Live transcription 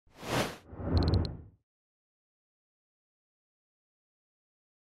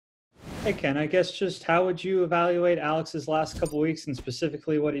Hey, Ken, I guess just how would you evaluate Alex's last couple weeks and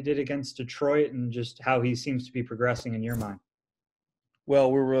specifically what he did against Detroit and just how he seems to be progressing in your mind?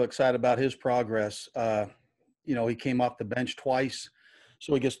 Well, we're real excited about his progress. He came off the bench twice,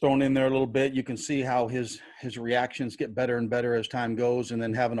 so he gets thrown in there a little bit. You can see how his reactions get better and better as time goes, and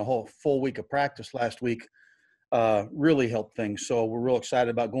then having a whole full week of practice last week really helped things. So we're real excited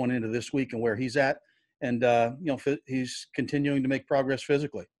about going into this week and where he's at, and he's continuing to make progress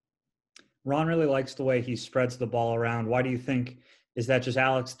physically. Ron really likes the way he spreads the ball around. Why do you think, is that just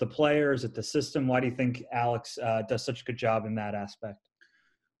Alex, the player? Is it the system? Why do you think Alex does such a good job in that aspect?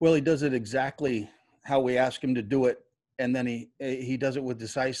 Well, he does it exactly how we ask him to do it, and then he does it with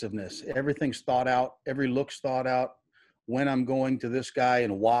decisiveness. Everything's thought out, every look's thought out, when I'm going to this guy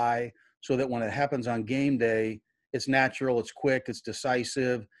and why, so that when it happens on game day, it's natural, it's quick, it's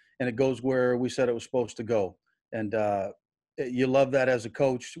decisive, and it goes where we said it was supposed to go. And you love that as a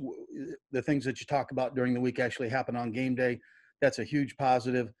coach. The things that you talk about during the week actually happen on game day. That's a huge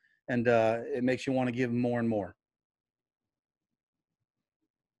positive, and it makes you want to give him more and more.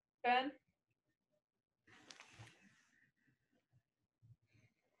 Ben?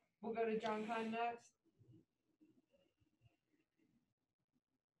 We'll go to John Kine next.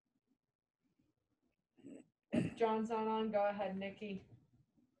 If John's not on, go ahead, Nikki.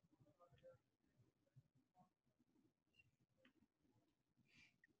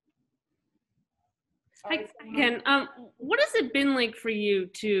 Hi, Ken. What has it been like for you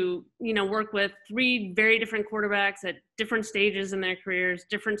to, work with three very different quarterbacks at different stages in their careers,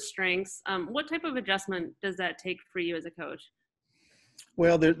 different strengths? What type of adjustment does that take for you as a coach?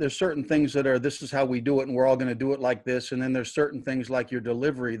 Well, there's certain things that are, this is how we do it, and we're all going to do it like this. And then there's certain things like your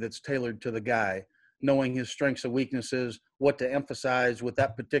delivery that's tailored to the guy, knowing his strengths and weaknesses, what to emphasize with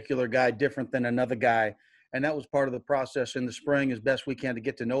that particular guy different than another guy. And that was part of the process in the spring as best we can to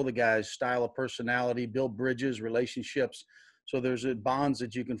get to know the guy's style of personality, build bridges, relationships. So there's bonds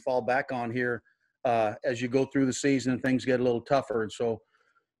that you can fall back on here as you go through the season and things get a little tougher. And so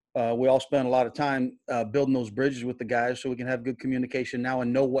we all spend a lot of time building those bridges with the guys so we can have good communication now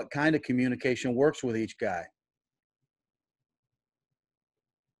and know what kind of communication works with each guy.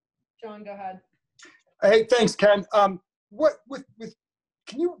 John, go ahead. Hey, thanks, Ken.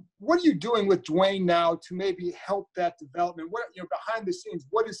 What are you doing with Dwayne now to maybe help that development? What, behind the scenes,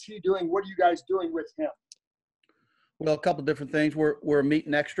 what is he doing? What are you guys doing with him? Well, a couple different things. We're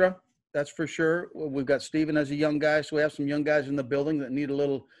meeting extra, that's for sure. We've got Steven as a young guy, so we have some young guys in the building that need a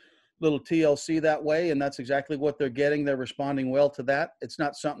little TLC that way, and that's exactly what they're getting. They're responding well to that. It's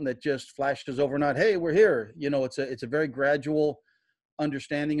not something that just flashes overnight. Hey, we're here. It's a very gradual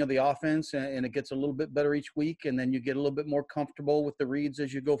understanding of the offense, and it gets a little bit better each week, and then you get a little bit more comfortable with the reads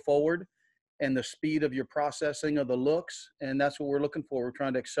as you go forward and the speed of your processing of the looks, and that's what we're looking for. We're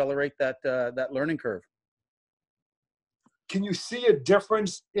trying to accelerate that learning curve. Can you see a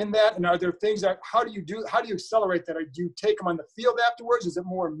difference in that? And are there things that, how do you accelerate that? Or do you take them on the field afterwards? Is it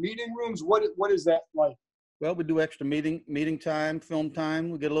more meeting rooms? What is that like? Well, we do extra meeting time, film time.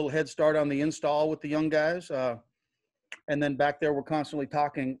 We get a little head start on the install with the young guys. And then back there, we're constantly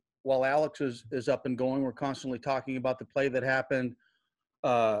talking while Alex is up and going. We're constantly talking about the play that happened,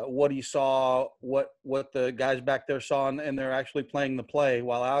 what he saw, what the guys back there saw, and they're actually playing the play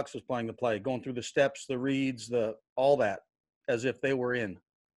while Alex is playing the play, going through the steps, the reads, all that, as if they were in.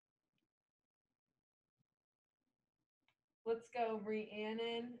 Let's go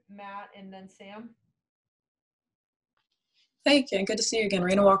Rhiannon, Matt, and then Sam. Hey, Ken. Good to see you again.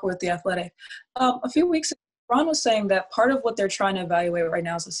 Raina Walker with The Athletic. A few weeks ago, Ron was saying that part of what they're trying to evaluate right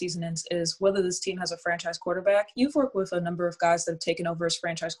now as the season ends is whether this team has a franchise quarterback. You've worked with a number of guys that have taken over as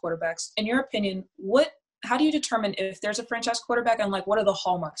franchise quarterbacks. In your opinion, how do you determine if there's a franchise quarterback, and what are the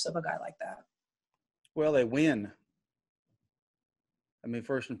hallmarks of a guy like that? Well, they win. I mean,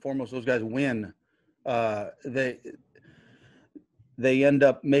 first and foremost, those guys win. They end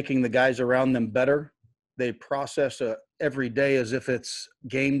up making the guys around them better. They process every day as if it's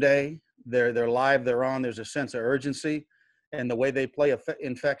game day. They're live, they're on. There's a sense of urgency, and the way they play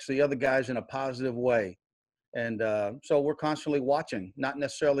infects the other guys in a positive way. And so we're constantly watching, not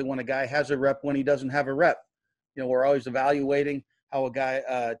necessarily when a guy has a rep, when he doesn't have a rep. We're always evaluating how a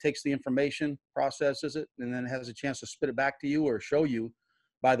guy takes the information, processes it, and then has a chance to spit it back to you or show you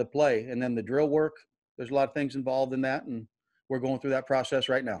by the play. And then the drill work, there's a lot of things involved in that, and we're going through that process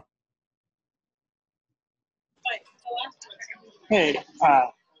right now. Hey,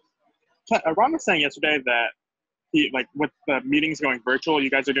 Ron was saying yesterday that with the meetings going virtual, you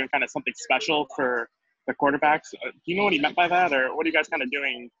guys are doing kind of something special for the quarterbacks. Do you know what he meant by that, or what are you guys kind of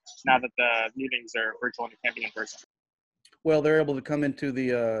doing now that the meetings are virtual and you can't be in person? Well, they're able to come into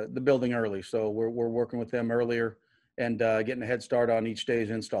the building early, so we're working with them earlier and getting a head start on each day's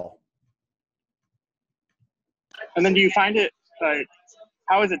install. And then do you find it like,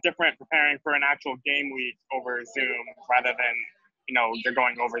 how is it different preparing for an actual game week over Zoom rather than, you're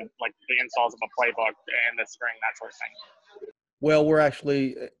going over like the installs of a playbook in the spring, that sort of thing? Well, we're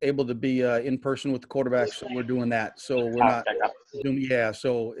actually able to be in person with the quarterbacks, so we're doing that. So we're not Zoom. Yeah,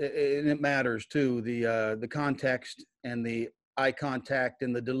 so it matters too. The context and the eye contact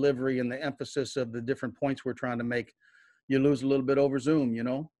and the delivery and the emphasis of the different points we're trying to make. You lose a little bit over Zoom,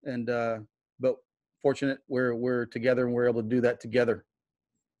 and but fortunate we're together and we're able to do that together.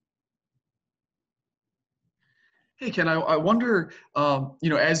 Hey, Ken, I wonder,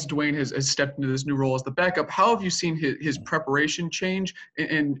 as Dwayne has stepped into this new role as the backup, how have you seen his preparation change,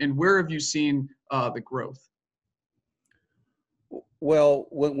 and where have you seen the growth? Well,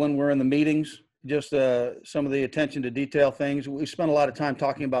 when we're in the meetings, just some of the attention to detail things, we spent a lot of time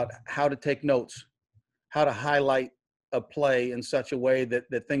talking about how to take notes, how to highlight a play in such a way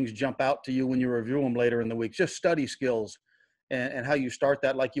that things jump out to you when you review them later in the week. Just study skills. And how you start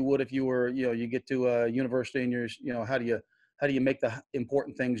that like you would if you were, you get to a university and you're, how do you make the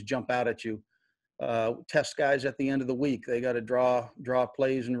important things jump out at you? Test guys at the end of the week, they got to draw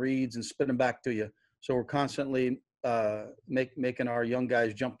plays and reads and spit them back to you. So we're constantly making our young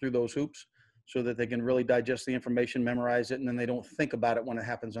guys jump through those hoops so that they can really digest the information, memorize it, and then they don't think about it when it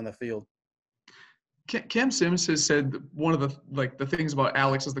happens on the field. Cam Sims has said one of the things about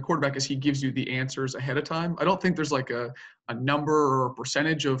Alex as the quarterback is he gives you the answers ahead of time. I don't think there's like a number or a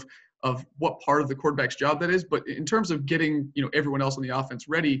percentage of what part of the quarterback's job that is, but in terms of getting everyone else on the offense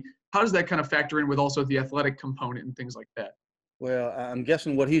ready, how does that kind of factor in with also the athletic component and things like that? Well, I'm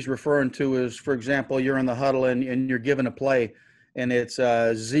guessing what he's referring to is, for example, you're in the huddle and you're given a play and it's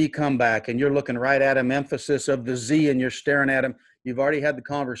a Z comeback and you're looking right at him, emphasis of the Z, and you're staring at him. You've already had the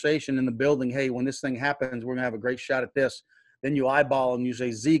conversation in the building. Hey, when this thing happens, we're going to have a great shot at this. Then you eyeball and you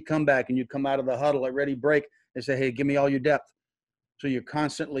say Z comeback, and you come out of the huddle at ready break and say, hey, give me all your depth. So you're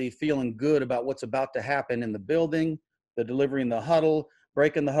constantly feeling good about what's about to happen in the building, the delivery in the huddle,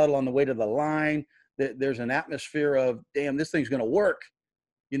 breaking the huddle on the way to the line. There's an atmosphere of, damn, this thing's going to work.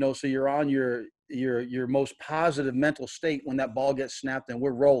 So you're on your most positive mental state when that ball gets snapped and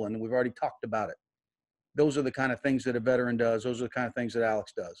we're rolling, and we've already talked about it. Those are the kind of things that a veteran does. Those are the kind of things that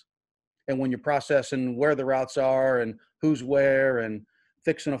Alex does. And when you're processing where the routes are and who's where and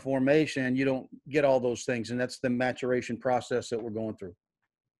fixing a formation, you don't get all those things. And that's the maturation process that we're going through.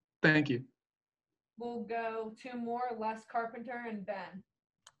 Thank you. We'll go two more, Les Carpenter and Ben.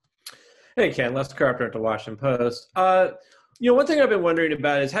 Hey, Ken, Les Carpenter at the Washington Post. One thing I've been wondering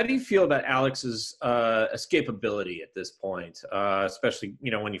about is how do you feel about Alex's escapability at this point, especially,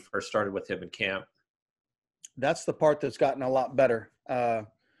 when you first started with him in camp? That's the part that's gotten a lot better.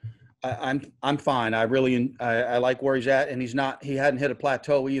 I'm fine. I like where he's at, and he hadn't hit a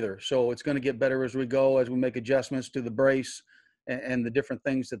plateau either. So it's going to get better as we go, as we make adjustments to the brace and the different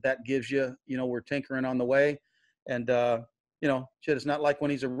things that gives you. We're tinkering on the way, and it's not like when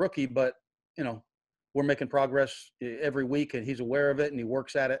he's a rookie, but we're making progress every week, and he's aware of it and he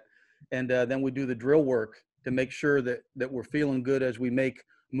works at it. And then we do the drill work to make sure that we're feeling good as we make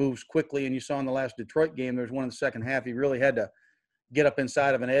moves quickly. And you saw in the last Detroit game, there's one in the second half, he really had to get up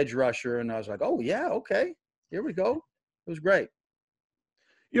inside of an edge rusher. And I was like, oh yeah, okay, here we go. It was great.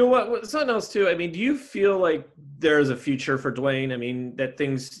 Something else too. I mean, do you feel like there's a future for Dwayne? I mean, that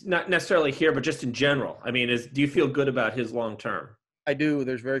things not necessarily here, but just in general. I mean, do you feel good about his long term? I do.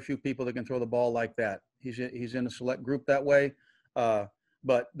 There's very few people that can throw the ball like that. He's in a select group that way,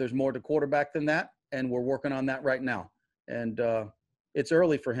 but there's more to quarterback than that, and we're working on that right now. And it's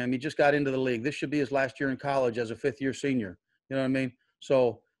early for him. He just got into the league. This should be his last year in college as a fifth-year senior. You know what I mean?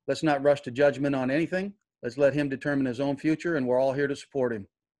 So let's not rush to judgment on anything. Let's let him determine his own future, and we're all here to support him.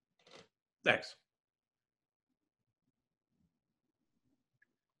 Thanks.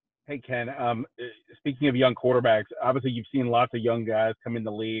 Hey, Ken, speaking of young quarterbacks, obviously you've seen lots of young guys come in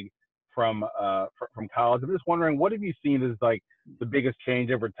the league from college. I'm just wondering, what have you seen as like the biggest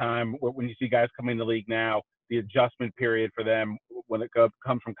change over time when you see guys coming in the league now, the adjustment period for them when it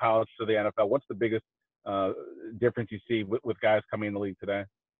comes from college to the NFL? What's the biggest difference you see with guys coming in the league today?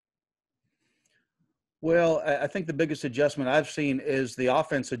 Well, I think the biggest adjustment I've seen is the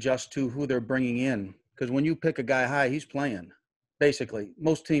offense adjust to who they're bringing in. Because when you pick a guy high, he's playing. Basically,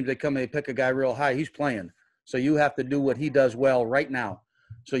 most teams, they come and they pick a guy real high, he's playing. So you have to do what he does well right now.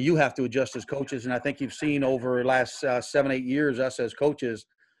 So you have to adjust as coaches. And I think you've seen over the last 7-8 years, us as coaches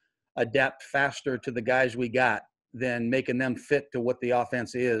adapt faster to the guys we got than making them fit to what the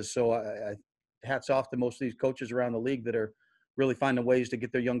offense is. So hats off to most of these coaches around the league that are really finding ways to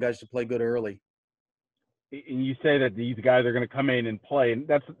get their young guys to play good early. And you say that these guys are going to come in and play, and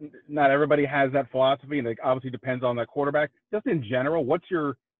that's not everybody has that philosophy, and it obviously depends on that quarterback. Just in general, what's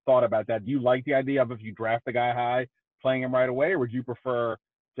your thought about that? Do you like the idea of if you draft a guy high, playing him right away, or would you prefer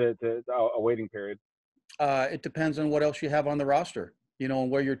to a waiting period? It depends on what else you have on the roster,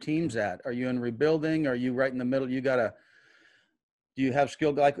 and where your team's at. Are you in rebuilding? Are you right in the middle? Do you have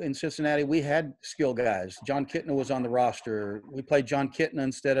skill? Like in Cincinnati, we had skill guys. John Kitna was on the roster. We played John Kitna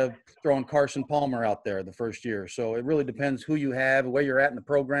instead of throwing Carson Palmer out there the first year. So it really depends who you have, where you're at in the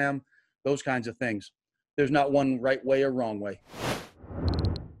program, those kinds of things. There's not one right way or wrong way.